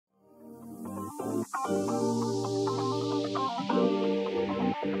Hello,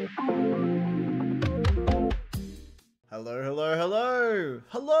 hello, hello!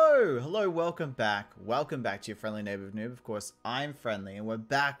 Hello! Hello, welcome back. Welcome back to your friendly neighborhood noob. Of course, I'm Friendly, and we're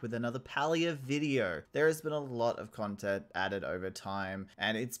back with another Palia video. There has been a lot of content added over time,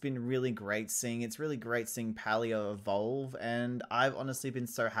 and it's been really great seeing Palia evolve, and I've honestly been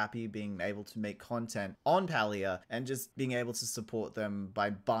so happy being able to make content on Palia, and just being able to support them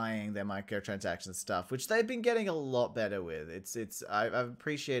by buying their microtransaction stuff, which they've been getting a lot better with. I've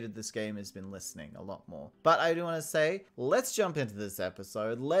appreciated this game has been listening a lot more. But I do want to say, let's jump into this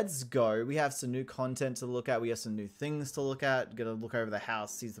episode. Let's go. We have some new content to look at. We have some new things to look at. Gonna look over the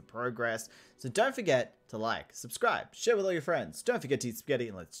house, see the progress. So don't forget to like, subscribe, share with all your friends. Don't forget to eat spaghetti,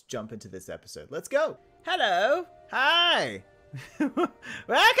 and let's jump into this episode. Let's go. Hello. Hi.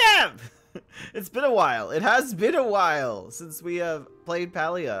 Welcome. It's been a while. It has been a while since we have played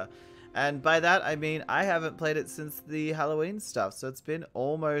Palia. And by that, I mean, I haven't played it since the Halloween stuff. So it's been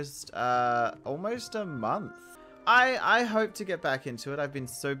almost a month. I hope to get back into it. I've been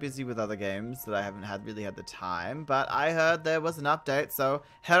so busy with other games that I haven't really had the time, but I heard there was an update, so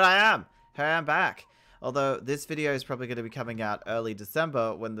here I am. Here I am back. Although this video is probably going to be coming out early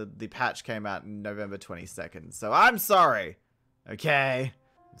December when the patch came out in November 22nd. So I'm sorry. Okay.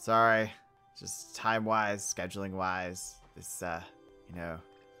 I'm sorry. Just time-wise, scheduling-wise, this, you know.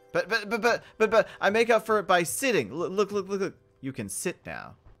 But I make up for it by sitting. Look. You can sit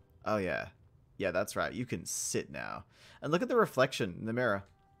now. Oh, yeah. Yeah, that's right. You can sit now. And look at the reflection in the mirror.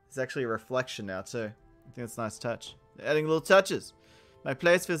 There's actually a reflection now, too. I think that's a nice touch. They're adding little touches. My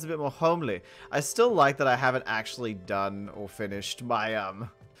place feels a bit more homely. I still like that I haven't actually done or finished my,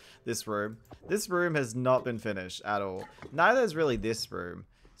 this room. This room has not been finished at all. Neither is really this room.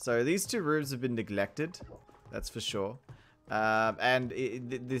 So these two rooms have been neglected. That's for sure. And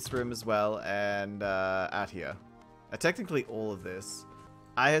this room as well, and out here. Technically all of this.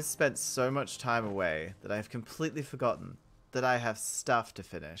 I have spent so much time away that I have completely forgotten that I have stuff to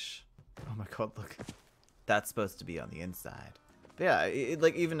finish. Oh my god, look. That's supposed to be on the inside. But yeah,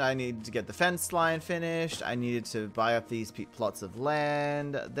 like even I need to get the fence line finished. I needed to buy up these plots of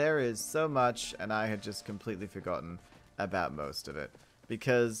land. There is so much, and I had just completely forgotten about most of it.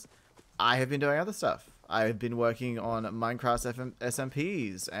 Because I have been doing other stuff. I have been working on Minecraft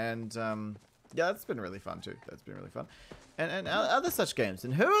SMPs, and yeah, that's been really fun too. That's been really fun. And other such games.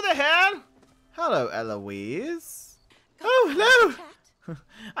 And who the hell? Hello, Eloise. Oh, hello.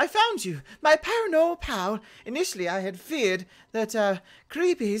 I found you, my paranormal pal. Initially, I had feared that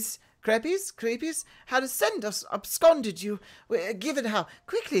creepies had absconded you, given how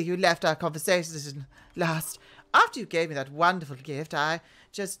quickly you left our conversation last. After you gave me that wonderful gift, I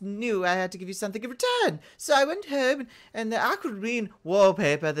just knew I had to give you something in return. So I went home, and the aquamarine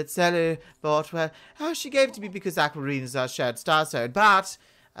wallpaper that Sally bought, well, she gave it to me because aquamarine is our shared star sign. But,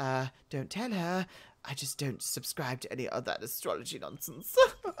 don't tell her. I just don't subscribe to any of that astrology nonsense.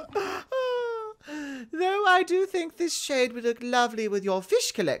 Though I do think this shade would look lovely with your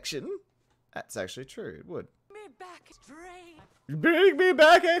fish collection. That's actually true, it would. Bring me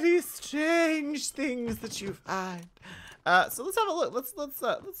back any strange things that you find. So let's have a look. Let's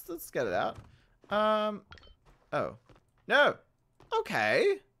get it out. Oh. No.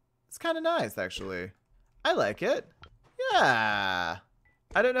 Okay. It's kind of nice, actually. I like it. Yeah.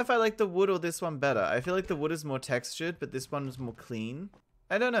 I don't know if I like the wood or this one better. I feel like the wood is more textured, but this one is more clean.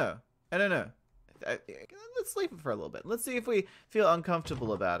 I don't know. Let's leave it for a little bit. Let's see if we feel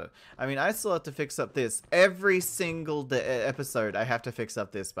uncomfortable about it. I mean, I still have to fix up this. Every single episode, I have to fix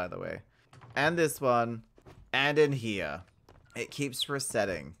up this, by the way. And this one. And in here. It keeps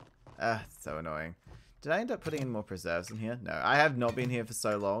resetting. It's so annoying. Did I end up putting in more preserves in here? No, I have not been here for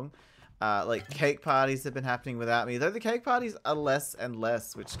so long. Like, cake parties have been happening without me. Though the cake parties are less and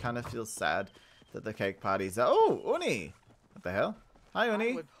less, which kind of feels sad that the cake parties are... Oh, Uni! What the hell? Hi,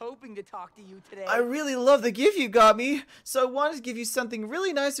 Uni. I was hoping to talk to you today. I really love the gift you got me, so I wanted to give you something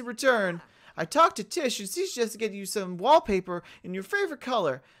really nice in return. I talked to Tish, and she suggested getting you some wallpaper in your favorite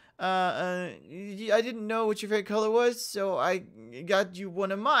color. I didn't know what your favorite color was, so I got you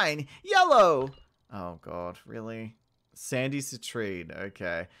one of mine. Yellow! Oh, God, really? Sandy citrine,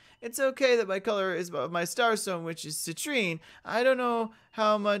 okay. It's okay that my color is my starstone, which is citrine. I don't know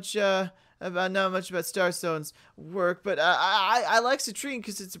how much, not much about starstones work, but I like citrine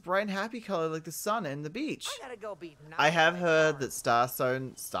because it's a bright and happy color like the sun and the beach. I gotta go beat I have heard that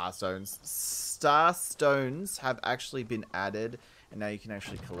starstones have actually been added, and now you can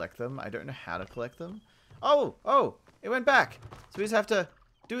actually collect them. I don't know how to collect them. Oh, it went back. So we just have to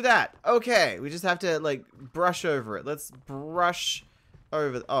do that. Okay, we just have to like brush over it. Let's brush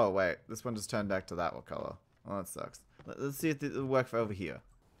over... Oh, wait. This one just turned back to that color. Oh, that sucks. Let's see if it'll work for over here.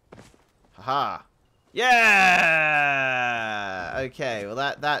 Haha. Yeah! Okay, well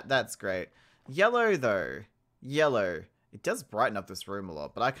that's great. Yellow, though. Yellow. It does brighten up this room a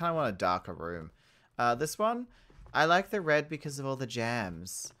lot, but I kind of want a darker room. This one, I like the red because of all the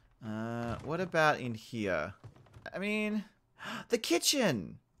jams. What about in here? I mean, the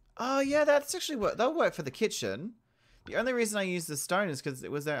kitchen! Oh, yeah, that's actually what... That'll work for the kitchen. The only reason I used the stone is because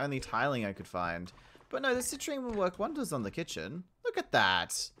it was the only tiling I could find. But no, the citrine will work wonders on the kitchen. Look at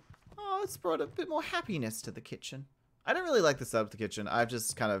that! Oh, it's brought a bit more happiness to the kitchen. I don't really like the setup of the kitchen. I've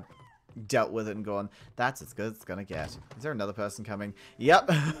just kind of dealt with it and gone, that's as good as it's gonna get. Is there another person coming? Yep.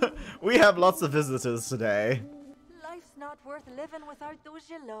 We have lots of visitors today. Life's not worth living without those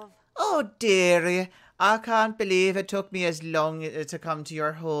you love. Oh, dearie. I can't believe it took me as long to come to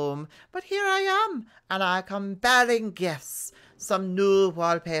your home. But here I am, and I come bearing gifts. Some new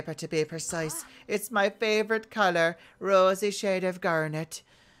wallpaper, to be precise. It's my favourite colour, rosy shade of garnet.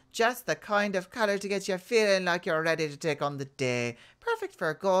 Just the kind of colour to get you feeling like you're ready to take on the day. Perfect for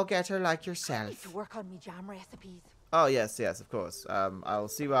a go-getter like I need yourself. to work on me jam recipes. Oh, yes, of course. I'll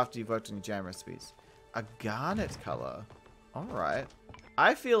see you after you've worked on your jam recipes. A garnet colour. Alright.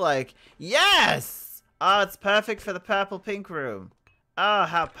 I feel like... Yes! Oh, it's perfect for the purple-pink room. Oh,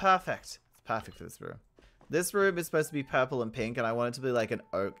 how perfect. It's perfect for this room. This room is supposed to be purple and pink, and I want it to be like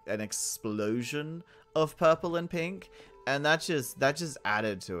an explosion of purple and pink. And that just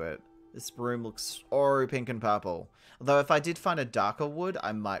added to it. This room looks so pink and purple. Although if I did find a darker wood,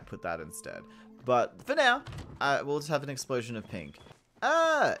 I might put that instead. But for now, we'll just have an explosion of pink.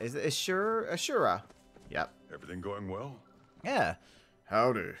 Is it Ashura? Yep. Everything going well? Yeah.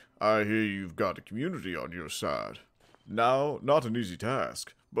 Howdy. I hear you've got a community on your side. Now, not an easy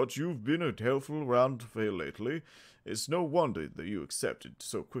task, but you've been a helpful round fair lately. It's no wonder that you accepted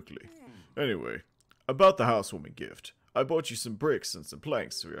so quickly. Anyway, about the housewarming gift. I bought you some bricks and some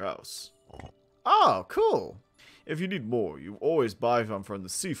planks for your house. Oh, cool. If you need more, you always buy them from the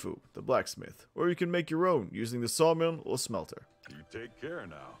Sifu, the blacksmith, or you can make your own using the sawmill or smelter. You take care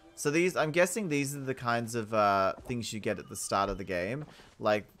now. So I'm guessing these are the kinds of things you get at the start of the game.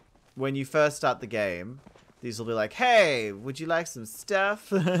 Like, when you first start the game, these will be like, hey, would you like some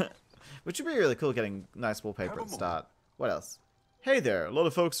stuff? Which would be really cool, getting nice wallpaper at the start. What else? Hey there, a lot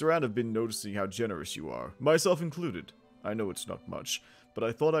of folks around have been noticing how generous you are, myself included. I know it's not much, but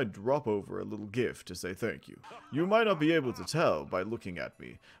I thought I'd drop over a little gift to say thank you. You might not be able to tell by looking at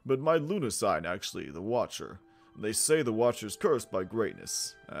me, but my lunar sign actually the Watcher. They say the Watcher's cursed by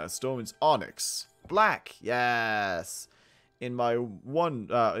greatness. Stone's onyx. Black, yes. In my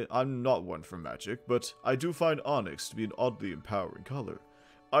I'm not one for magic, but I do find onyx to be an oddly empowering color.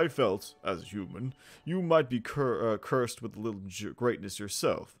 I felt, as a human, you might be cursed with a little greatness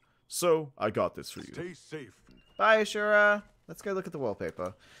yourself. So, I got this for you. Stay safe. Bye, Ashura. Let's go look at the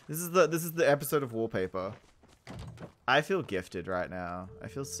wallpaper. This is the episode of wallpaper. I feel gifted right now. I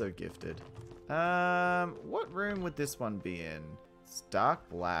feel so gifted. What room would this one be in? It's dark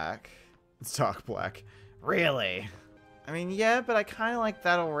black. It's dark black. Really? I mean, yeah, but I kind of like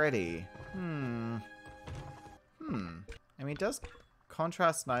that already. I mean, it does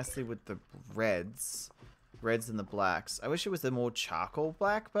contrast nicely with the reds and the blacks. I wish it was a more charcoal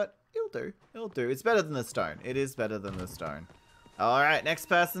black, but it'll do. It'll do. It's better than the stone. It is better than the stone. Alright, next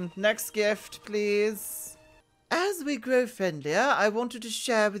person. Next gift, please. As we grow friendlier, I wanted to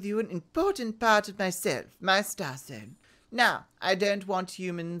share with you an important part of myself, my star sign. Now, I don't want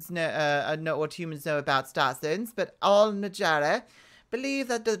humans know what humans know about star signs, but all Majara believe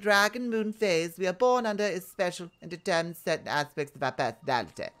that the dragon moon phase we are born under is special and determines certain aspects of our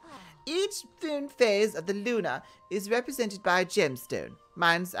personality. Each moon phase of the Luna is represented by a gemstone.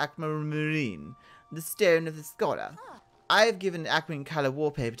 Mine's aquamarine, the stone of the scholar. I have given aquamarine color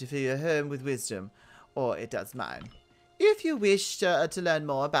wallpaper to fill your home with wisdom, or it does mine. If you wish to learn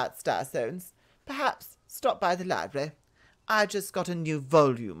more about star signs, perhaps stop by the library. I just got a new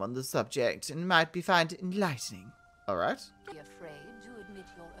volume on the subject and might find it enlightening. Alright. Be afraid to admit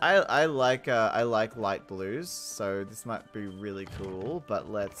your I like light blues, so this might be really cool, but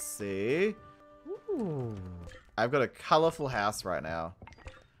let's see. Ooh. I've got a colorful house right now.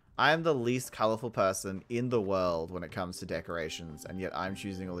 I am the least colorful person in the world when it comes to decorations, and yet I'm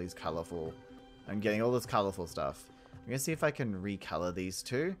choosing all these colorful... I'm getting all this colorful stuff. I'm gonna see if I can recolor these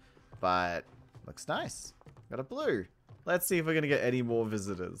two, but looks nice. Got a blue. Let's see if we're gonna get any more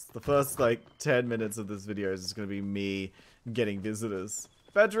visitors. The first, like, 10 minutes of this video is just gonna be me getting visitors.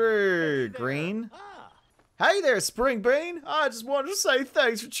 Bedru! Green? Hey there, Spring Bean. I just wanted to say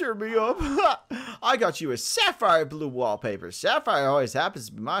thanks for cheering me up. I got you a sapphire blue wallpaper. Sapphire always happens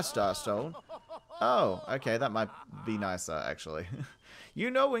to be my starstone. Oh, okay, that might be nicer, actually. You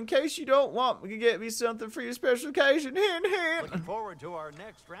know, in case you don't want me to get me something for your special occasion. Hint, hint. Looking forward to our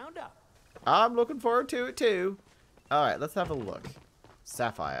next roundup. I'm looking forward to it, too. All right, let's have a look.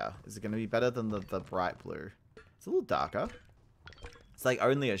 Sapphire. Is it going to be better than the bright blue? It's a little darker. It's like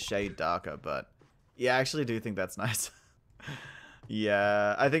only a shade darker, but yeah, I actually do think that's nice.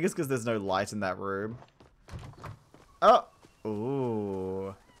 Yeah, I think it's because there's no light in that room. Oh!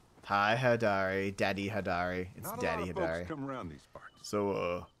 Ooh. Hi, Hadari. Daddy Hadari. It's Not Daddy a lot of folks Hadari. come around these parts.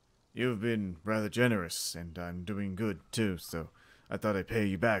 So, you've been rather generous, and I'm doing good, too, so I thought I'd pay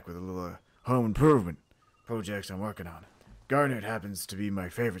you back with a little, home improvement project I'm working on. Garnet happens to be my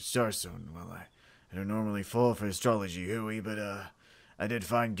favorite starstone. Well, I don't normally fall for astrology, hooey, but, I did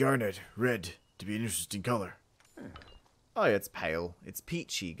find garnet, red, to be an interesting color. Oh, yeah, it's pale. It's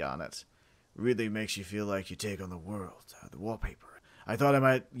peachy garnet. Really makes you feel like you take on the world, the wallpaper. I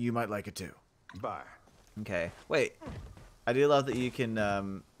thought you might like it, too. Bye. Okay. Wait. I do love that you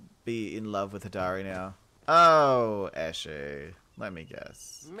can be in love with Hadari now. Oh, Eshe. Let me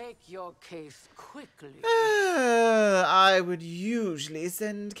guess. Make your case quickly. I would usually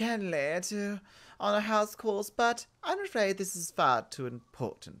send Kenley on a house course, but I'm afraid this is far too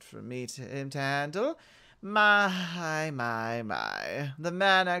important for him to handle. My. The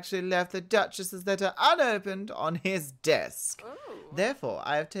man actually left the Duchess's letter unopened on his desk. Oh. Therefore,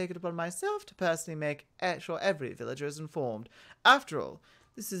 I have taken upon myself to personally make sure every villager is informed. After all,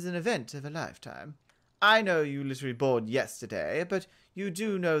 this is an event of a lifetime. I know you literally born yesterday, but you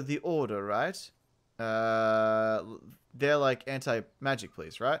do know the Order, right? They're like anti-magic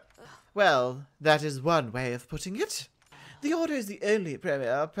police, right? Well, that is one way of putting it. The Order is the only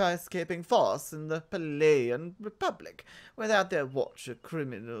premier peacekeeping force in the Palian Republic. Without their Watcher,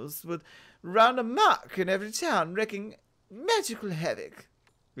 criminals would run amok in every town, wreaking magical havoc.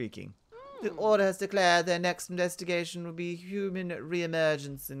 The Order has declared their next investigation will be human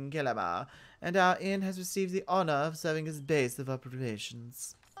re-emergence in Kelamar, and our inn has received the honor of serving as base of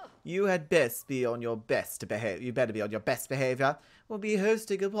operations. You had best be on your best behavior. You better be on your best behavior. We'll be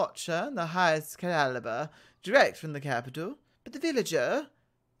hosting a Watcher in the highest caliber, direct from the capital. But the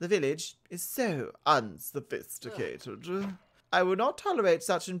village is so unsophisticated. I will not tolerate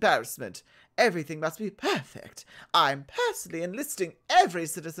such embarrassment. Everything must be perfect. I'm personally enlisting every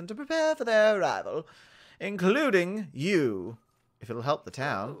citizen to prepare for their arrival, including you. If it'll help the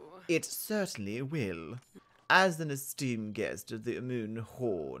town, it certainly will. As an esteemed guest of the Moon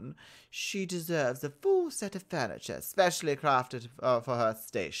Horn, she deserves a full set of furniture, specially crafted for her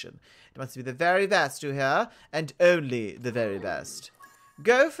station. It must be the very best, you hear, and only the very best.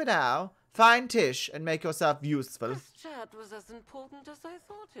 Go for now. Find Tish and make yourself useful. This chat was as important as I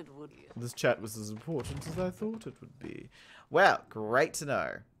thought it would be. This chat was as important as I thought it would be. Well, great to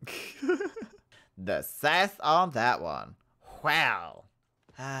know. The sass on that one. Wow.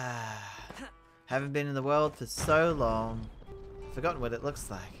 Haven't been in the world for so long. Forgotten what it looks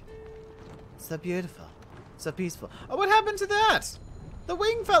like. So beautiful. So peaceful. Oh, what happened to that? The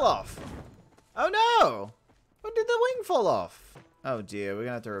wing fell off. Oh no. When did the wing fall off? Oh dear, we're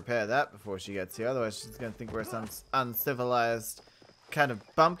gonna have to repair that before she gets here. Otherwise she's gonna think we're some uncivilized kind of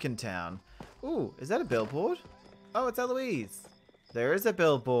bumpkin town. Ooh, is that a billboard? Oh, it's Eloise. There is a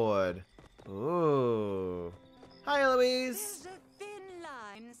billboard. Ooh. Hi, Eloise. There's a thin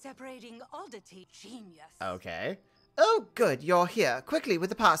line separating oddity genius. Okay. Oh, good, you're here. Quickly,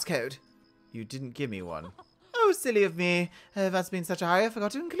 with the passcode. You didn't give me one. Oh, silly of me. If that's been such a hurry, I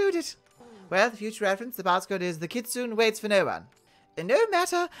forgot to include it. Well, for future reference, the passcode is the kitsune waits for no one. No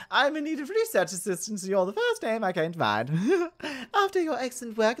matter, I'm in need of research assistance, and you're the first name I came to mind. After your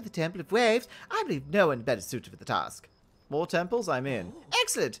excellent work at the Temple of Waves, I believe no one better suited for the task. More temples? I'm in.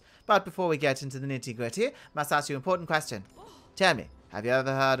 Excellent! But before we get into the nitty-gritty, I must ask you an important question. Tell me, have you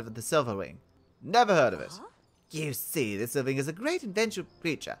ever heard of the Silverwing? Never heard of it. You see, the Silverwing is a great adventure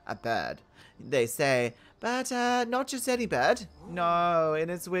creature, a bird. They say, but not just any bird. No, in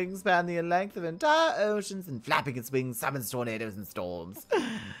its wings span the length of entire oceans, and flapping its wings summons tornadoes and storms.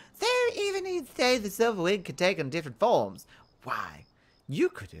 So even you'd say the Silverwing could take on different forms. Why, you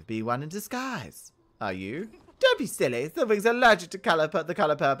could be one in disguise. Are you? Don't be silly. Silverwing's allergic to the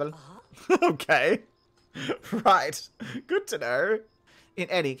color purple. Okay. Right. Good to know. In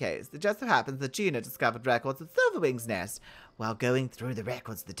any case, it just so happens that Gina discovered records of Silverwing's nest while going through the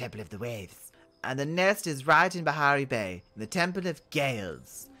records of the Temple of the Waves. And the nest is right in Bahari Bay, in the Temple of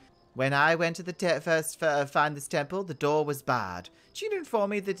Gales. When I went to the first find this temple, the door was barred. Gina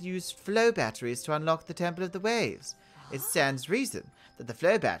informed me that you used flow batteries to unlock the Temple of the Waves. It stands reason that the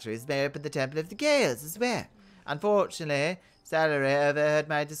flow batteries may open the Temple of the Gales as well. Unfortunately, Salary overheard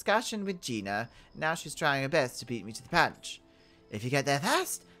my discussion with Gina. Now she's trying her best to beat me to the punch. If you get there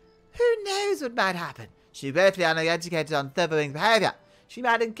fast, who knows what might happen? She won't be uneducated on Thurberwing's behaviour. She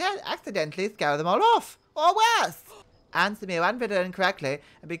might accidentally scare them all off, or worse. Answer me one bit incorrectly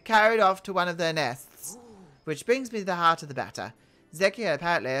and be carried off to one of their nests. Which brings me to the heart of the matter. Zekia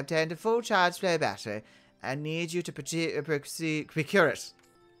apparently obtained a full charge flow battery and needs you to procure it.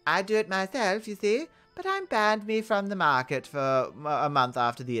 I'd do it myself, you see, but I'm banned me from the market for a month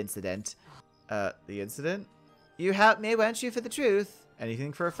after the incident. The incident? You helped me, weren't you, for the truth?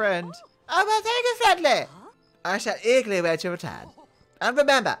 Anything for a friend? Oh, well, thank you, friendly. I shall eagerly wait your return. And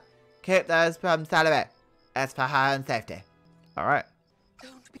remember, keep those from Salary. As for her own safety. Alright.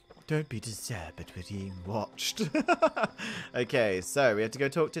 Don't be disturbed, but we're being watched. Okay, so we have to go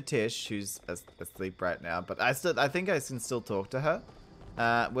talk to Tish, who's asleep right now. But I think I can still talk to her.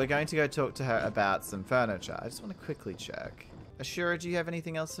 We're going to go talk to her about some furniture. I just want to quickly check. Ashura, do you have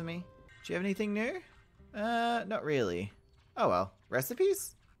anything else for me? Do you have anything new? Not really. Oh well.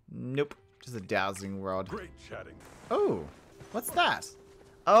 Recipes? Nope. Just a dowsing rod. Great chatting. Oh, what's that?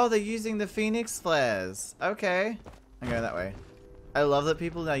 Oh, they're using the Phoenix Flares. Okay. I'm going that way. I love that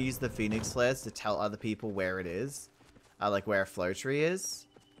people now use the Phoenix Flares to tell other people where it is. Like where a flow tree is.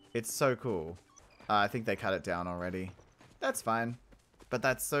 It's so cool. I think they cut it down already. That's fine. But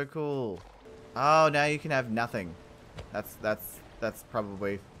that's so cool. Oh, now you can have nothing. That's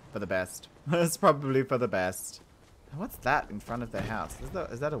probably for the best. That's probably for the best. What's that in front of their house?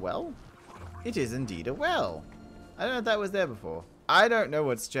 Is that a well? It is indeed a well. I don't know if that was there before. I don't know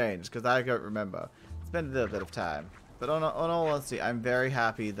what's changed because I don't remember. It's been a little bit of time. But on all honesty, I'm very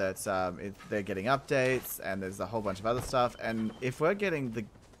happy that they're getting updates and there's a whole bunch of other stuff. And if we're getting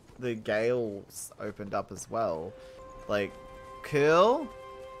the Gales opened up as well, like, cool?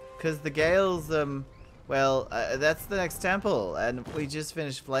 Because the Gales, well, that's the next temple. And we just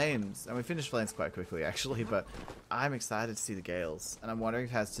finished Flames. And we finished Flames quite quickly, actually. But I'm excited to see the Gales. And I'm wondering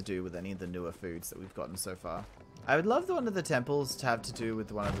if it has to do with any of the newer foods that we've gotten so far. I would love one of the temples to have to do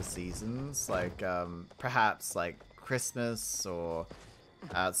with one of the seasons. Like, perhaps, like, Christmas or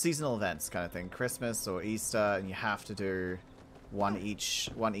seasonal events kind of thing. Christmas or Easter, and you have to do one each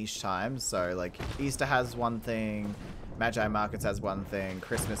time. So, like, Easter has one thing, Magi Markets has one thing,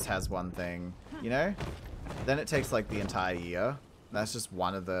 Christmas has one thing, you know? Then it takes, like, the entire year. That's just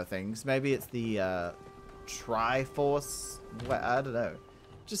one of the things. Maybe it's the Triforce, I don't know.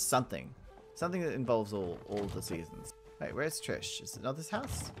 Just something. Something that involves all the seasons. Wait, where's Trish? Is it not this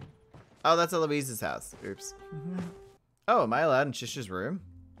house? Oh, that's Eloise's house. Oops. Oh, am I allowed in Trish's room?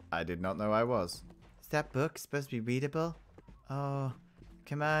 I did not know I was. Is that book supposed to be readable? Oh,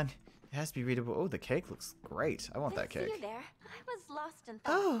 come on. It has to be readable. Oh, the cake looks great. I want that cake. See you there. I was lost in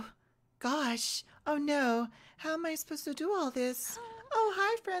thought. Oh, gosh. Oh, no. How am I supposed to do all this? Oh,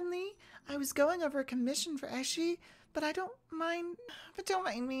 hi, Friendly. I was going over a commission for Eshi, but don't mind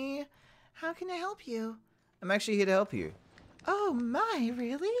me. How can I help you? I'm actually here to help you. Oh, my,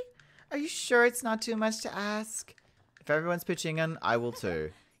 really? Are you sure it's not too much to ask? If everyone's pitching in, I will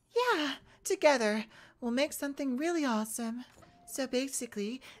too. Yeah, together. We'll make something really awesome. So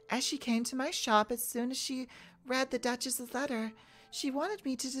basically, as she came to my shop as soon as she read the Duchess's letter, she wanted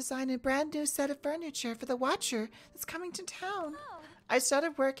me to design a brand new set of furniture for the Watcher that's coming to town. I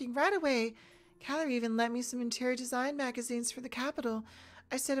started working right away. Callie even lent me some interior design magazines for the capital.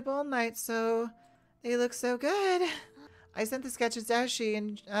 I stayed up all night, so they look so good. I sent the sketches to Ashi,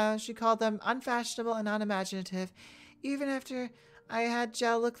 and she called them unfashionable and unimaginative, even after I had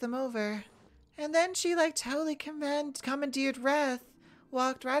Jel look them over. And then she, like, totally commandeered Reth,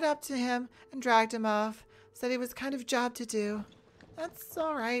 walked right up to him and dragged him off, said it was kind of job to do. That's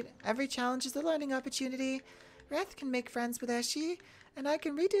all right. Every challenge is a learning opportunity. Reth can make friends with Ashi, and I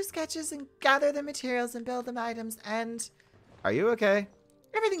can redo sketches and gather the materials and build them items, and... Are you okay?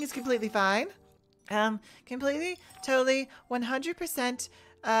 Everything is completely fine. Completely, totally, 100%,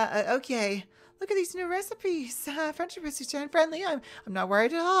 okay. Look at these new recipes. Friendship is turn friendly. I'm not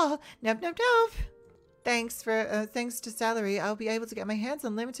worried at all. Nope. Thanks to salary, I'll be able to get my hands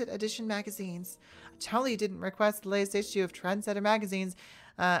on limited edition magazines. I totally didn't request the latest issue of Trendsetter magazines,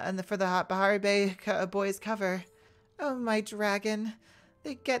 for the Bahari Bay boys cover. Oh, my dragon.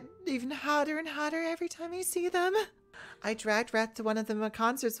 They get even hotter and hotter every time I see them. I dragged Reth to one of the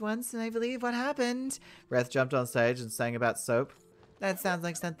concerts once, and I believe what happened. Reth jumped on stage and sang about soap. That sounds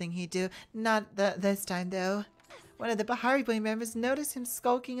like something he'd do. Not this time, though. One of the Bahari Boy members noticed him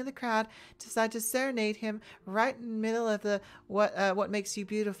skulking in the crowd, decided to serenade him right in the middle of the What Makes You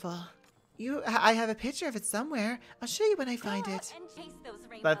Beautiful. I have a picture of it somewhere. I'll show you when I find it. And chase those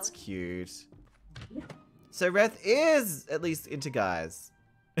rainbows. That's cute. So Reth is at least into guys.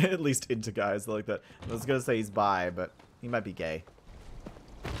 At least into guys, I like that. I was gonna say he's bi, but he might be gay.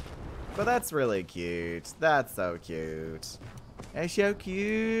 But that's really cute. That's so cute. It's so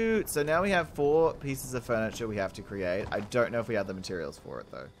cute. So now we have 4 pieces of furniture we have to create. I don't know if we have the materials for it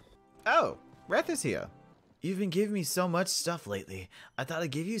though. Oh, Reth is here. You've been giving me so much stuff lately. I thought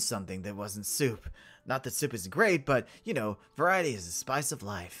I'd give you something that wasn't soup. Not that soup isn't great, but, you know, variety is the spice of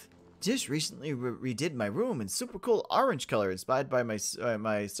life. Just recently redid my room in super cool orange color inspired by my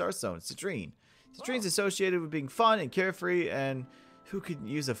starstone, citrine. Citrine's associated with being fun and carefree, and who could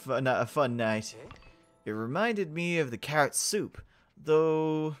use a fun night? It reminded me of the carrot soup,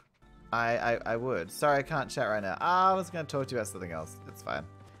 though I would. Sorry, I can't chat right now. I was going to talk to you about something else. It's fine.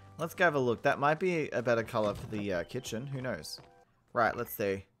 Let's go have a look. That might be a better color for the kitchen. Who knows? Right, let's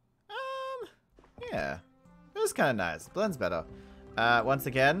see. Yeah. It was kind of nice. Blends better. Once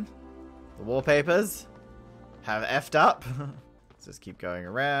again, the wallpapers have effed up. Let's just keep going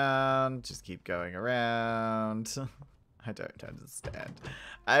around. Just keep going around. I don't understand.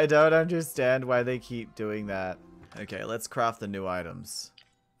 I don't understand why they keep doing that. Okay, let's craft the new items.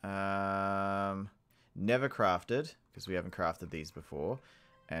 Never crafted, because we haven't crafted these before.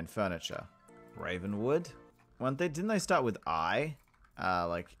 And furniture. Ravenwood. Didn't they start with I?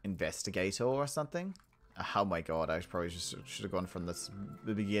 Like investigator or something? Oh my god, I probably should have gone from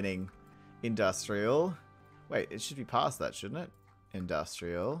the beginning. Industrial. Wait, it should be past that, shouldn't it?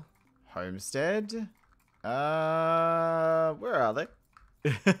 Industrial. Homestead. Where are they?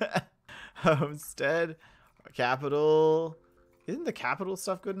 Homestead. Capital. Isn't the capital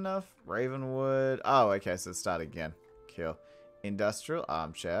stuff good enough? Ravenwood. Oh, okay, so start again. Cool. Industrial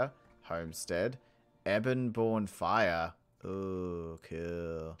armchair. Homestead. Ebonborn fire. Ooh,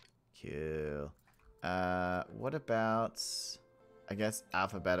 cool. Cool. What about... I guess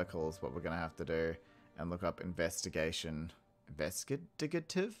alphabetical is what we're going to have to do. And look up investigation.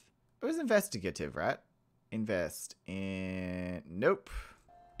 Investigative? It was investigative, right? Invest in... Nope.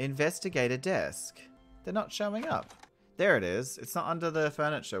 Investigator desk. They're not showing up. There it is. It's not under the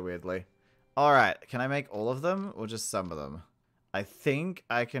furniture, weirdly. Alright, can I make all of them or just some of them? I think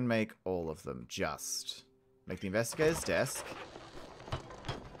I can make all of them. Just. Make the investigator's desk.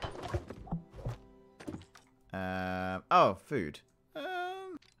 Oh, food.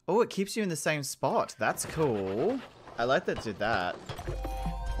 Oh, it keeps you in the same spot. That's cool. I like that it did that.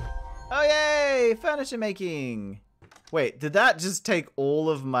 Oh, yay! Furniture making! Wait, did that just take all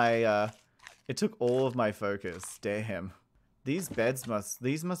of my, it took all of my focus. Damn. These beds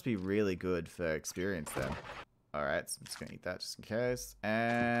must be really good for experience then. Alright, so I'm just gonna eat that just in case.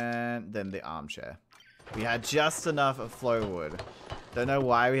 And then the armchair. We had just enough of flowwood. Don't know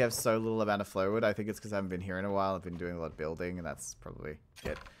why we have so little amount of flowwood. I think it's because I haven't been here in a while. I've been doing a lot of building, and that's probably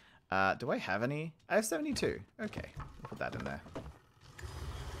it. Do I have any? I have 72. Okay, we'll put that in there.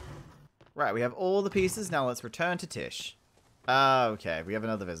 Right, we have all the pieces. Now let's return to Tish. Okay, we have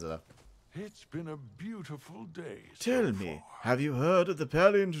another visitor. It's been a beautiful day. Tell me, have you heard of the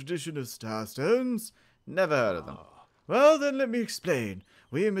Palian tradition of starstones? Never heard of them. Well, then let me explain.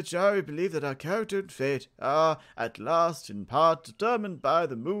 We Machari believe that our character and fate are, at last, in part, determined by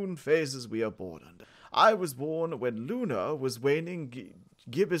the moon phases we are born under. I was born when Luna was waning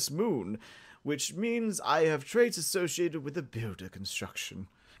gibbous moon, which means I have traits associated with the builder constellation.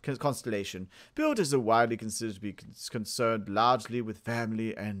 Builders are widely considered to be concerned largely with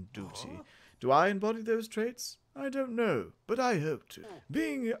family and duty. Do I embody those traits? I don't know, but I hope to.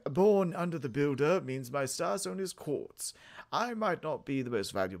 Being born under the builder means my starstone is quartz. I might not be the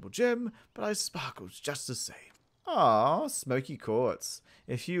most valuable gem, but I sparkle just the same. Aw, smoky quartz.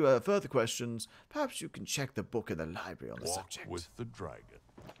 If you have further questions, perhaps you can check the book in the library on the subject. With the dragon.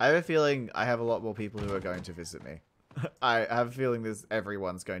 I have a feeling I have a lot more people who are going to visit me. I have a feeling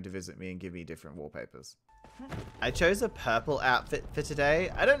everyone's going to visit me and give me different wallpapers. I chose a purple outfit for today.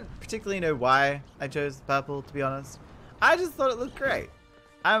 I don't particularly know why I chose purple, to be honest. I just thought it looked great.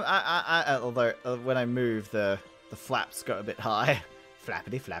 Although when I moved, the flaps got a bit high.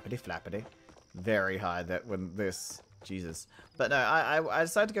 Flappity, flappity, flappity. Very high that when this... Jesus. But no, I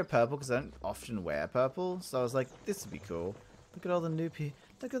decided to go purple because I don't often wear purple. So I was like, this would be cool. Look at all the new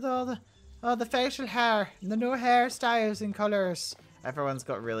Look at all the facial hair. And the new hairstyles and colors. Everyone's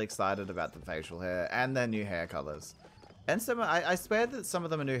got really excited about the facial hair and their new hair colors. And I swear that some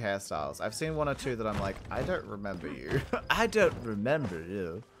of them are new hairstyles. I've seen one or two that I'm like, I don't remember you. I don't remember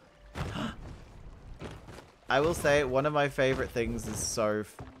you. I will say one of my favorite things is so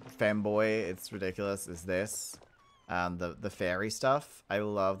femboy, it's ridiculous, is this. The fairy stuff. I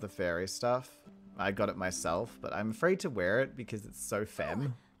love the fairy stuff. I got it myself, but I'm afraid to wear it because it's so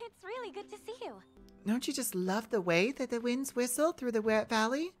femme. It's really good to see you. Don't you just love the way that the winds whistle through the wet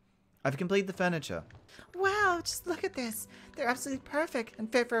valley? I've completed the furniture. Wow, just look at this. They're absolutely perfect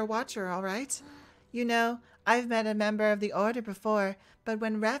and fit for a watcher, all right? You know, I've met a member of the Order before, but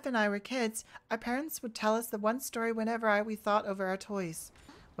when Ref and I were kids, our parents would tell us the one story whenever we thought over our toys.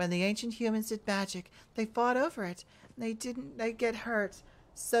 When the ancient humans did magic, they fought over it. They get hurt.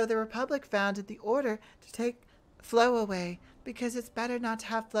 So the Republic founded the Order to take flow away, because it's better not to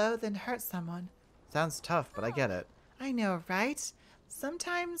have flow than hurt someone. Sounds tough, but I get it. I know, right?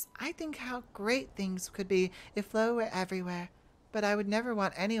 Sometimes I think how great things could be if flow were everywhere, but I would never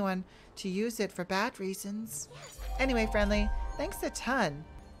want anyone to use it for bad reasons. Anyway, Friendly, thanks a ton.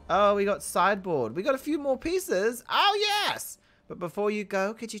 Oh, we got sideboard. We got a few more pieces. Oh, yes! But before you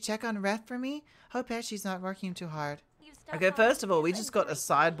go, could you check on Ref for me? Hope she's not working too hard. Okay, first of all, we just got a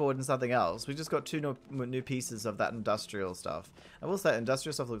sideboard and something else. We just got two new pieces of that industrial stuff. I will say,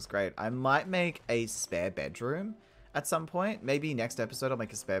 industrial stuff looks great. I might make a spare bedroom at some point. Maybe next episode I'll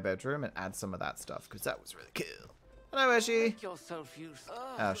make a spare bedroom and add some of that stuff, because that was really cool. Hello, Eshi.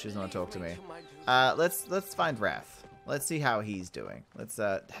 Oh, she doesn't want to talk to me. Let's find Wrath. Let's see how he's doing. Let's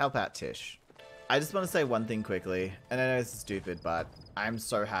help out Tish. I just want to say one thing quickly, and I know this is stupid, but I'm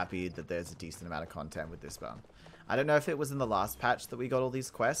so happy that there's a decent amount of content with this one. I don't know if it was in the last patch that we got all these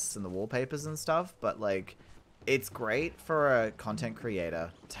quests and the wallpapers and stuff, but like, it's great for a content creator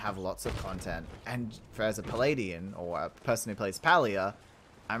to have lots of content, and as a Palladian, or a person who plays Palia,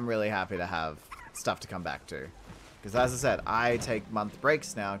 I'm really happy to have stuff to come back to. Because as I said, I take month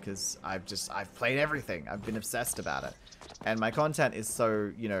breaks now because I've played everything. I've been obsessed about it. And my content is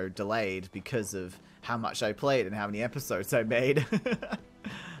so, you know, delayed because of how much I played and how many episodes I made.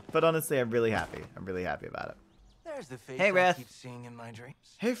 But honestly, I'm really happy. I'm really happy about it. There's the face Hey, I Wrath. keep seeing in my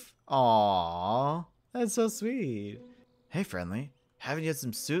dreams. Hey, aww, that's so sweet. Hey, Friendly, haven't you had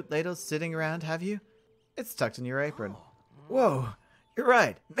some suit ladles sitting around, have you? It's tucked in your apron. Whoa, you're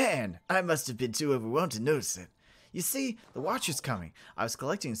right. Man, I must have been too overwhelmed to notice it. You see, the Watcher's coming. I was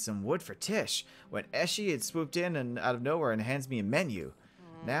collecting some wood for Tish when Eshi had swooped in and out of nowhere and hands me a menu.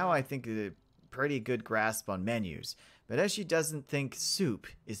 Now I think a pretty good grasp on menus, but Eshi doesn't think soup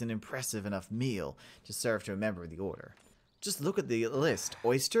is an impressive enough meal to serve to a member of the Order. Just look at the list.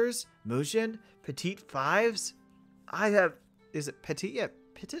 Oysters, Mujin, Petite Fives. I have, is it Petit? Yeah,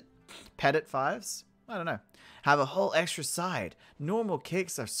 Petit? Petit Fives? I don't know. Have a whole extra side. Normal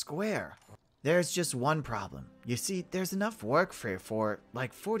cakes are square. There's just one problem. You see, there's enough work for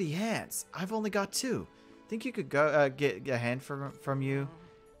like 40 hands. I've only got 2. Think you could go get a hand from you?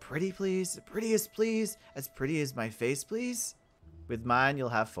 Pretty, please. Prettiest, please. As pretty as my face, please. With mine, you'll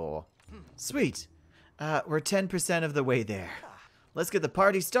have 4. Sweet. We're 10% of the way there. Let's get the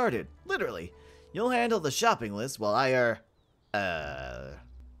party started. Literally. You'll handle the shopping list while I,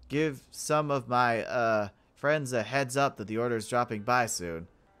 give some of my, friends a heads up that the Order's dropping by soon.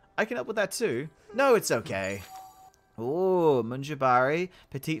 I can help with that too. No, it's okay. Ooh, Munjibari,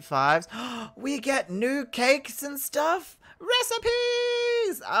 Petite Fives. We get new cakes and stuff.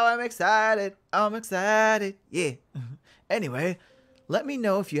 Recipes! Oh, I'm excited. I'm excited. Yeah. Anyway, let me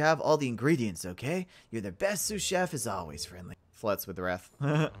know if you have all the ingredients, okay? You're the best sous chef as always, Friendly. Flirts with Wrath.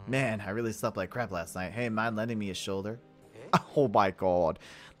 Man, I really slept like crap last night. Hey, mind lending me a shoulder? Oh my god.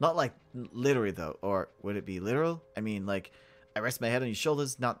 Not like literally though. Or would it be literal? I mean, like, I rest my head on your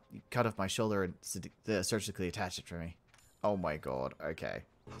shoulders, not cut off my shoulder and surgically attach it for me. Oh my god, okay.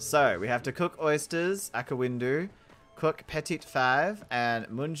 So, we have to cook oysters, Akawindu, cook Petit Five, and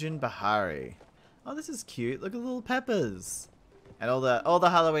Munjin Bahari. Oh, this is cute. Look at the little peppers. And all the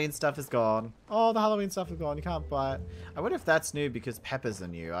Halloween stuff is gone. All the Halloween stuff is gone. You can't buy it. I wonder if that's new because peppers are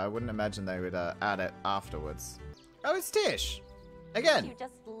new. I wouldn't imagine they would add it afterwards. Oh, it's Tish. Again. You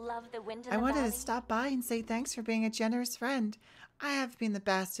just love the wind in I the wanted valley. to stop by and say thanks for being a generous friend. I have been the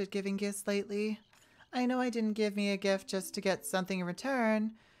best at giving gifts lately. I know I didn't give me a gift just to get something in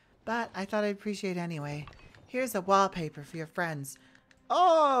return, but I thought I'd appreciate it anyway. Here's a wallpaper for your friends.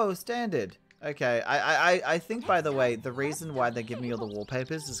 Oh, standard. Okay, I think, by the way, the reason why they give me all the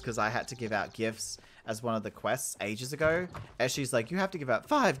wallpapers is because I had to give out gifts as one of the quests ages ago. As she's like, you have to give out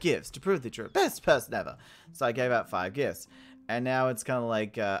 5 gifts to prove that you're the best person ever. So I gave out 5 gifts. And now it's kind of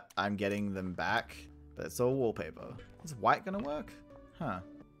like I'm getting them back, but it's all wallpaper. Is white going to work? Huh.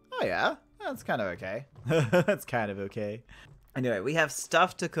 Oh, yeah. That's kind of okay. That's kind of okay. Anyway, we have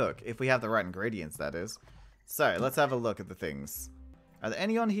stuff to cook, if we have the right ingredients, that is. So, let's have a look at the things. Are there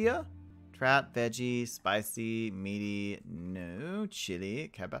any on here? Sprout, veggie, spicy, meaty, no,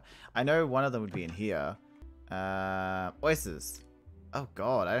 chili, kebab. I know one of them would be in here. Oysters. Oh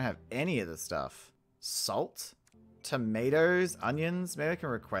god, I don't have any of this stuff. Salt, tomatoes, onions. Maybe I can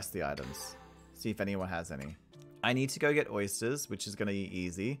request the items. See if anyone has any. I need to go get oysters, which is going to be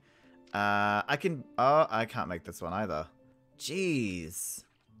easy. I can't make this one either. Jeez.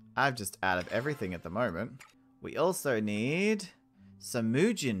 I've just out of everything at the moment. We also need some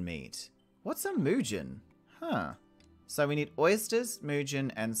Muujin meat. What's a Muujin? Huh. So we need oysters,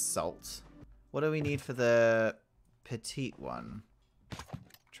 Muujin, and salt. What do we need for the petite one?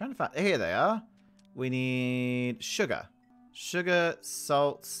 Trying to find... Here they are. We need sugar. Sugar,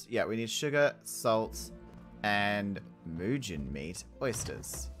 salt. Yeah, we need sugar, salt, and Muujin meat.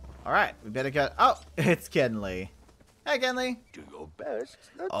 Oysters. Alright, we better go... Oh, it's Kenley. Hey, Kenley. Do your best.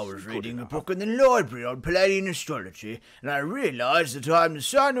 I was reading a book in the library on Palladian astrology, and I realized that I'm the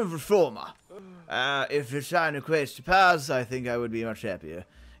son of a reformer. If the sign equates to powers, I think I would be much happier.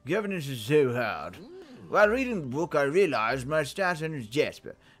 Governance is so hard. While reading the book, I realized my star sign is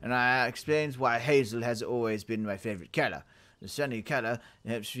Jasper, and I explains why hazel has always been my favorite color. The sunny color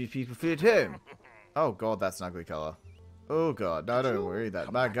helps people feel at home. Oh god, that's an ugly color. Oh god, no, don't worry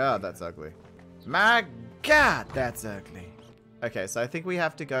that. My god, that's ugly. My god, that's ugly. Okay, so I think we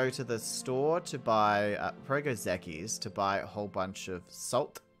have to go to the store to buy, probably go Zeki's to buy a whole bunch of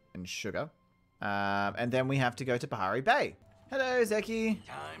salt and sugar. And then we have to go to Bahari Bay. Hello, Zeki.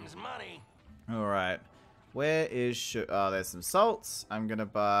 Time's money. Alright. Where is sugar? Oh, there's some salts. I'm gonna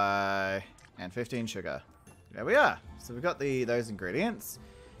buy... And 15 sugar. There we are. So we've got those ingredients.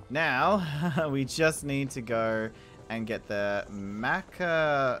 Now, we just need to go and get the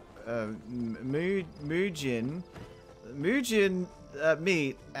Muujin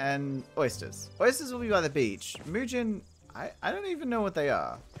meat and oysters. Oysters will be by the beach. Muujin, I don't even know what they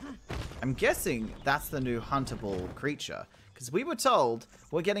are. I'm guessing that's the new huntable creature. Because we were told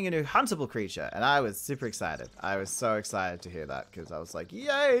we're getting a new huntable creature. And I was super excited. I was so excited to hear that. Because I was like,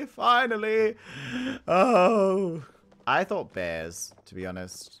 yay, finally. Oh. I thought bears, to be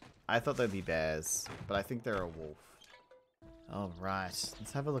honest. I thought they'd be bears. But I think they're a wolf. Alright,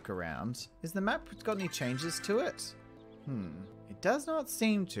 let's have a look around. Is the map got any changes to it? It does not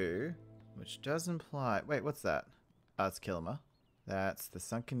seem to. Which does imply... Wait, what's that? Oh, it's Kilmer. That's the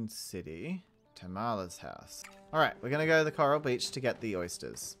Sunken City. Tamala's house. Alright, we're going to go to the Coral Beach to get the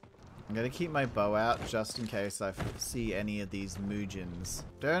oysters. I'm going to keep my bow out just in case I see any of these Muujins.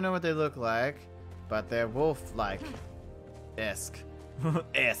 Don't know what they look like, but they're wolf-like. Esque.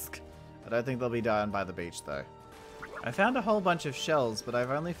 Esque. I don't think they'll be dying by the beach, though. I found a whole bunch of shells, but I've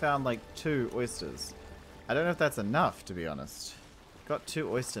only found like 2 oysters. I don't know if that's enough, to be honest. Got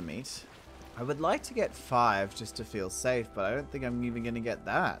 2 oyster meat. I would like to get 5 just to feel safe, but I don't think I'm even going to get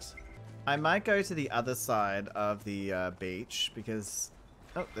that. I might go to the other side of the beach because...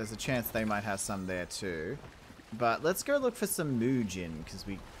 Oh, there's a chance they might have some there too. But let's go look for some Muujin because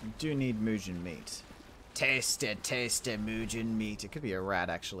we do need Muujin meat. Tasty Muujin meat. It could be a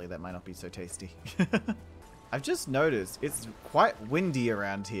rat, actually. That might not be so tasty. I've just noticed it's quite windy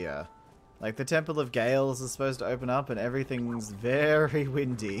around here. Like the Temple of Gales is supposed to open up and everything's very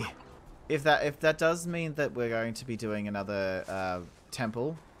windy. If that does mean that we're going to be doing another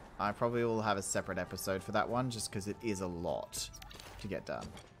temple, I probably will have a separate episode for that one just because it is a lot to get done.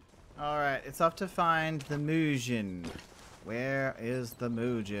 Alright, it's up to find the Muujin. Where is the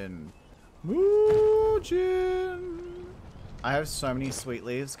Muujin? Muujin! I have so many sweet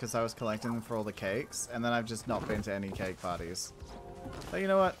leaves because I was collecting them for all the cakes, and then I've just not been to any cake parties. But you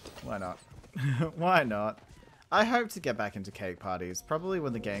know what? Why not? Why not? I hope to get back into cake parties, probably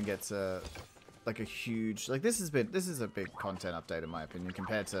when the game gets like a huge... Like this is a big content update in my opinion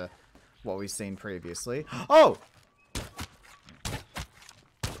compared to what we've seen previously. Oh!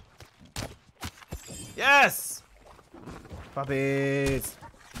 Yes! Puppies!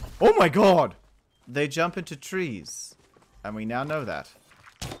 Oh my god! They jump into trees. And we now know that.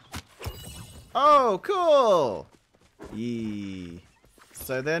 Oh, cool! Yee.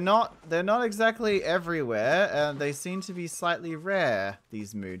 So they're not exactly everywhere, and they seem to be slightly rare,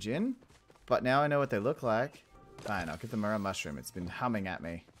 these Muujin. But now I know what they look like. Fine, I'll give them a mushroom. It's been humming at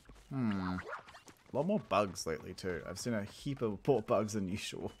me. A lot more bugs lately too. I've seen a heap of more bugs than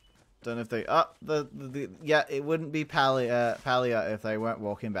usual. Don't know if they... Oh, yeah, it wouldn't be Palia if they weren't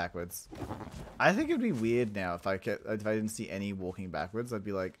walking backwards. I think it'd be weird now if I didn't see any walking backwards. I'd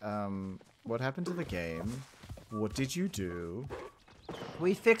be like, what happened to the game? What did you do?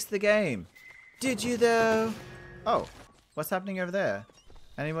 We fixed the game. Did you though? Oh, what's happening over there?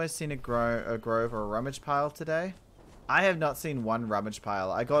 Anyone seen a grove or a rummage pile today? I have not seen one rummage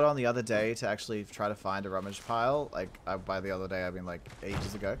pile. I got on the other day to actually try to find a rummage pile. Like, by the other day, I mean like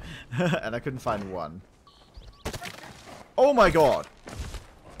ages ago. And I couldn't find one. Oh my god!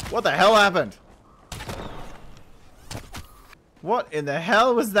 What the hell happened? What in the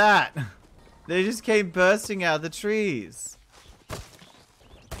hell was that? They just came bursting out of the trees.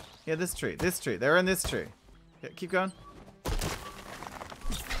 Yeah, this tree. This tree. They're in this tree. Yeah, keep going.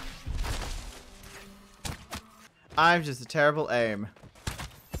 I'm just a terrible aim.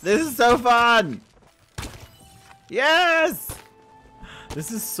 This is so fun! Yes!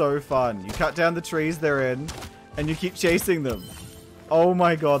 This is so fun. You cut down the trees they're in, and you keep chasing them. Oh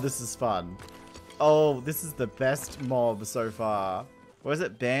my god, this is fun. Oh, this is the best mob so far. What is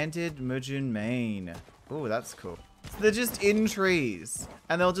it? Banded Mujin Main. Oh, that's cool. So they're just in trees,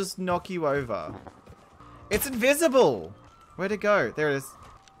 and they'll just knock you over. It's invisible! Where'd it go? There it is.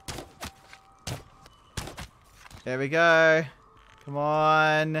 There we go. Come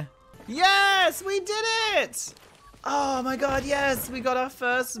on. Yes, we did it! Oh my god, yes! We got our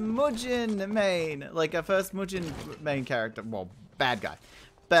first Mujin main. Like, our first Mujin main character. Well, bad guy.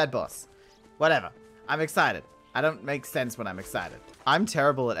 Bad boss. Whatever. I'm excited. I don't make sense when I'm excited. I'm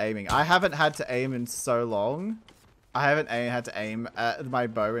terrible at aiming. I haven't had to aim in so long. I haven't had to aim at my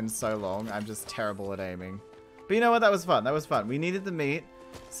bow in so long. I'm just terrible at aiming. But you know what? That was fun. That was fun. We needed the meat.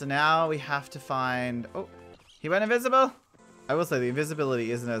 So now we have to find... Oh. He went invisible? I will say the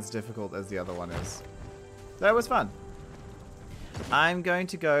invisibility isn't as difficult as the other one is. That was fun. I'm going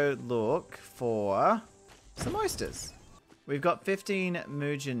to go look for some oysters. We've got 15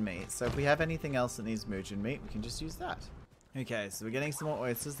 Mujin meat, so if we have anything else that needs Mujin meat, we can just use that. Okay, so we're getting some more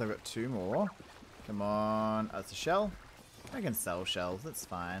oysters. I've got 2 more. Come on. Oh, it's a shell. I can sell shells. That's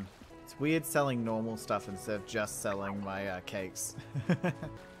fine. It's weird selling normal stuff instead of just selling my cakes.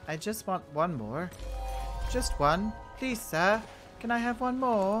 I just want one more. Just one. Please, sir. Can I have one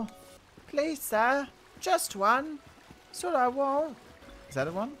more? Please, sir. Just one. That's what I want. Is that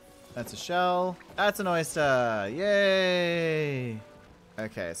a one? That's a shell. That's an oyster. Yay.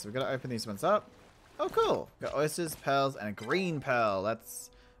 Okay, so we're going to open these ones up. Oh, cool. Got oysters, pearls, and a green pearl. That's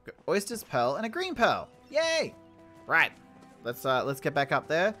got oysters, pearl, and a green pearl. Yay. Right. Let's get back up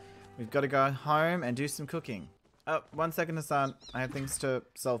there. We've got to go home and do some cooking. Oh, 1 second, Hassan. I have things to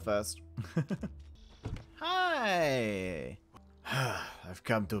sell first. Hi! I've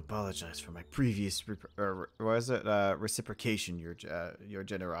come to apologize for my previous reciprocation, your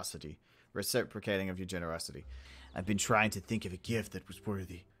generosity. Reciprocating of your generosity. I've been trying to think of a gift that was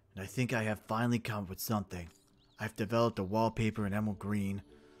worthy, and I think I have finally come up with something. I've developed a wallpaper in emerald green,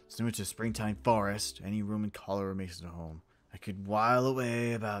 similar to a springtime forest. Any room and color makes it a home. I could while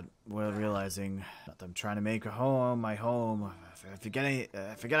away about realizing that I'm trying to make my home. I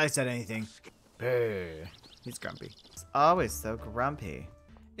forget I said anything. He's grumpy. He's always so grumpy.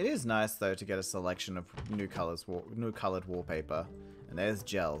 It is nice though to get a selection of new colored wallpaper. And there's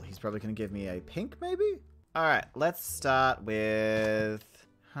gel. He's probably gonna give me a pink maybe? Alright, let's start with...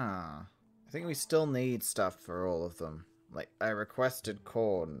 I think we still need stuff for all of them. Like, I requested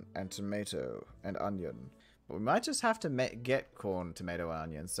corn and tomato and onion. But we might just have to get corn, tomato, and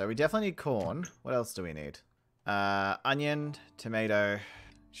onion. So we definitely need corn. What else do we need? Onion, tomato...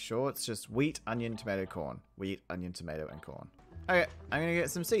 Sure, it's just wheat, onion, tomato, corn. Wheat, onion, tomato, and corn. Okay, I'm gonna get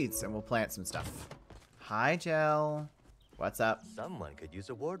some seeds and we'll plant some stuff. Hi, Gel. What's up? Someone could use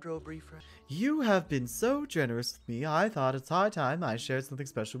a wardrobe refresh. You have been so generous with me. I thought it's high time I shared something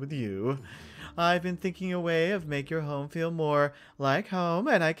special with you. I've been thinking a way of make your home feel more like home,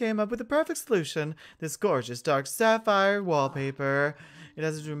 and I came up with the perfect solution. This gorgeous dark sapphire wallpaper. It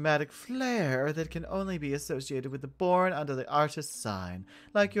has a dramatic flair that can only be associated with the born under the artist's sign,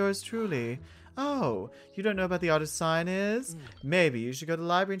 like yours truly. Oh, you don't know about the artist's sign is? Maybe you should go to the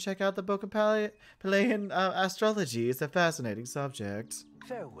library and check out the book of Palian astrology. It's a fascinating subject.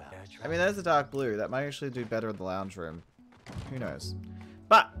 Farewell. I mean, there's a dark blue. That might actually do better in the lounge room. Who knows?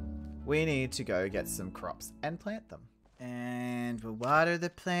 But we need to go get some crops and plant them. And we'll water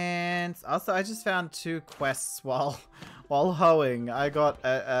the plants. Also, I just found 2 quests while hoeing. I got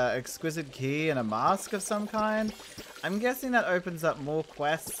a exquisite key and a mask of some kind. I'm guessing that opens up more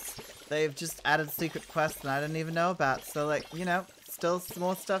quests. They've just added secret quests that I didn't even know about. So, like, you know, still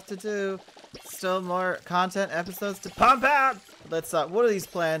more stuff to do. Still more content episodes to pump out. Let's water these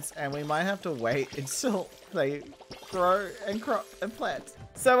plants, and we might have to wait until they grow and crop and plant.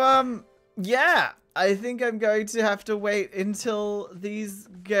 So, yeah. I think I'm going to have to wait until these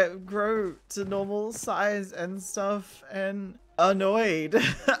grow to normal size and stuff, and annoyed.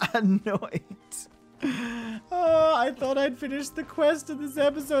 Annoyed. Oh, I thought I'd finished the quest in this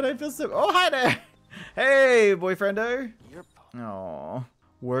episode. I feel so... Oh, hi there! Hey, boyfriendo. Oh,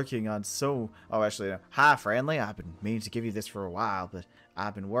 working on so... Oh, actually, no. Hi, friendly. I've been meaning to give you this for a while, but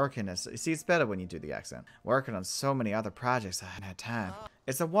I've been working as... See, it's better when you do the accent. Working on so many other projects I haven't had time.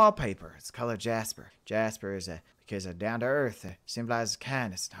 It's a wallpaper. It's colored jasper. Jasper is because of down to earth. It symbolizes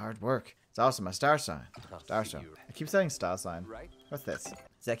kindness and hard work. It's also my star sign. Star sign. I keep saying star sign. What's this?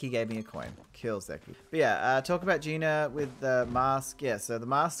 Zeki gave me a coin. Kill Zeki. But yeah, talk about Gina with the mask. Yeah, so the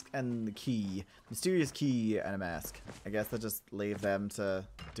mask and the key. Mysterious key and a mask. I guess I'll just leave them to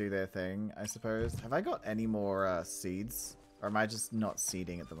do their thing, I suppose. Have I got any more seeds? Or am I just not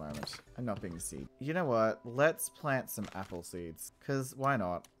seeding at the moment? I'm not being a seed. You know what? Let's plant some apple seeds. Because why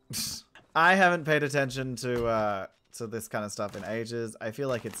not? I haven't paid attention to this kind of stuff in ages. I feel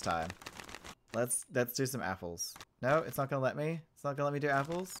like it's time. Let's do some apples. No, it's not gonna let me. It's not gonna let me do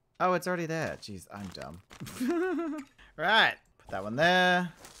apples. Oh, it's already there. Jeez, I'm dumb. Right, put that one there.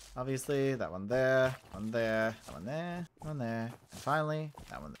 Obviously, that one there, one there, that one there, one there, and finally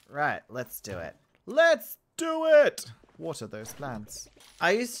that one there. Right, let's do it. Let's do it. Water those plants.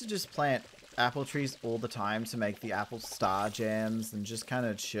 I used to just plant apple trees all the time to make the apple star jams and just kind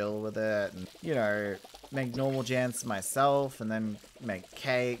of chill with it and, you know, make normal jams myself and then make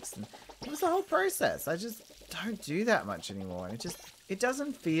cakes, and it was the whole process. I just don't do that much anymore, and it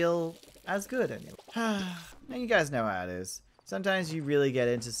doesn't feel as good anymore. Now you guys know how it is. Sometimes you really get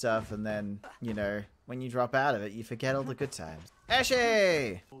into stuff and then, you know, when you drop out of it, you forget all the good times.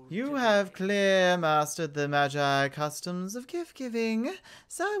 Ashe! You have clear mastered the magi customs of gift-giving,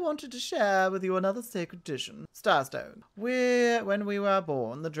 so I wanted to share with you another sacred tradition. Starstone. When we were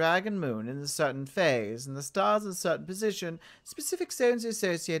born, the dragon moon in a certain phase, and the stars in a certain position, specific stones are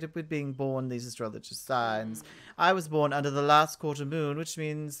associated with being born, these astrologer signs. I was born under the last quarter moon, which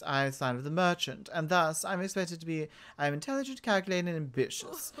means I am a sign of the merchant, and thus I'm expected to be, I'm intelligent, calculating, and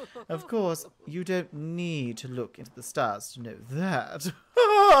ambitious. Of course, you don't need to look into the stars to know that.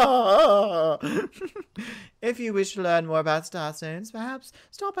 If you wish to learn more about starstones, perhaps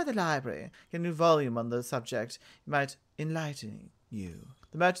stop by the library. Get a new volume on the subject. It might enlighten you.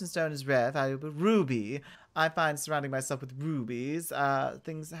 The merchant stone is rare, valuable ruby. I find surrounding myself with rubies,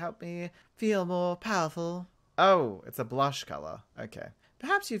 things that help me feel more powerful. Oh, it's a blush color. Okay.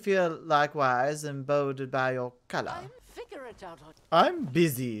 Perhaps you feel likewise emboldened by your color. Figure it out on... I'm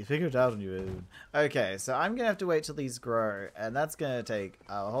busy. Figure it out on your own. Okay, so I'm going to have to wait till these grow, and that's going to take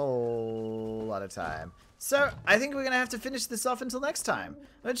a whole lot of time. So, I think we're going to have to finish this off until next time.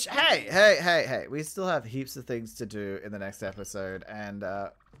 Which, hey, we still have heaps of things to do in the next episode, and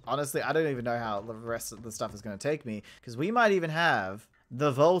honestly, I don't even know how the rest of the stuff is going to take me, because we might even have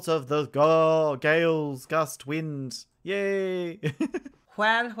the Vault of the Gales Gust Wind. Yay!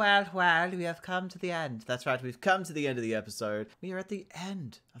 Well, we have come to the end. That's right, we've come to the end of the episode. We are at the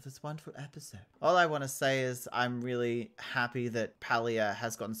end of this wonderful episode. All I want to say is I'm really happy that Palia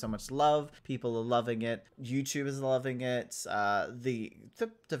has gotten so much love. People are loving it. YouTubers are loving it. The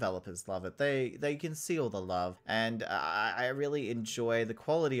developers love it. They can see all the love. And I really enjoy the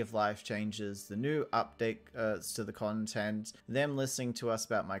quality of life changes, the new updates to the content, them listening to us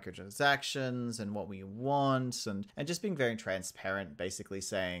about microtransactions and what we want, and just being very transparent, basically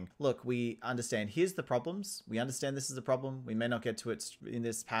saying, look, we understand here's the problems. We understand this is a problem. We may not get to it in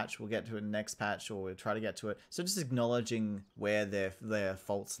this patch. We'll get to it in the next patch, or we'll try to get to it. So just acknowledging where their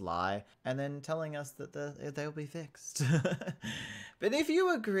faults lie, and then telling us that they'll be fixed. But if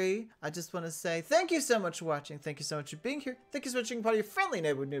you agree, I just want to say thank you so much for watching. Thank you so much for being here. Thank you so much for being part of your friendly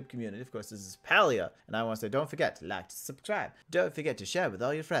neighborhood noob community. Of course, this is Palia, and I want to say don't forget to like, to subscribe. Don't forget to share with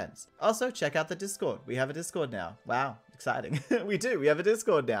all your friends. Also, check out the Discord. We have a Discord now. Wow, exciting. We do. We have a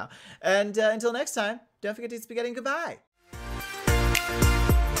Discord now. And until next time, don't forget to speak and goodbye.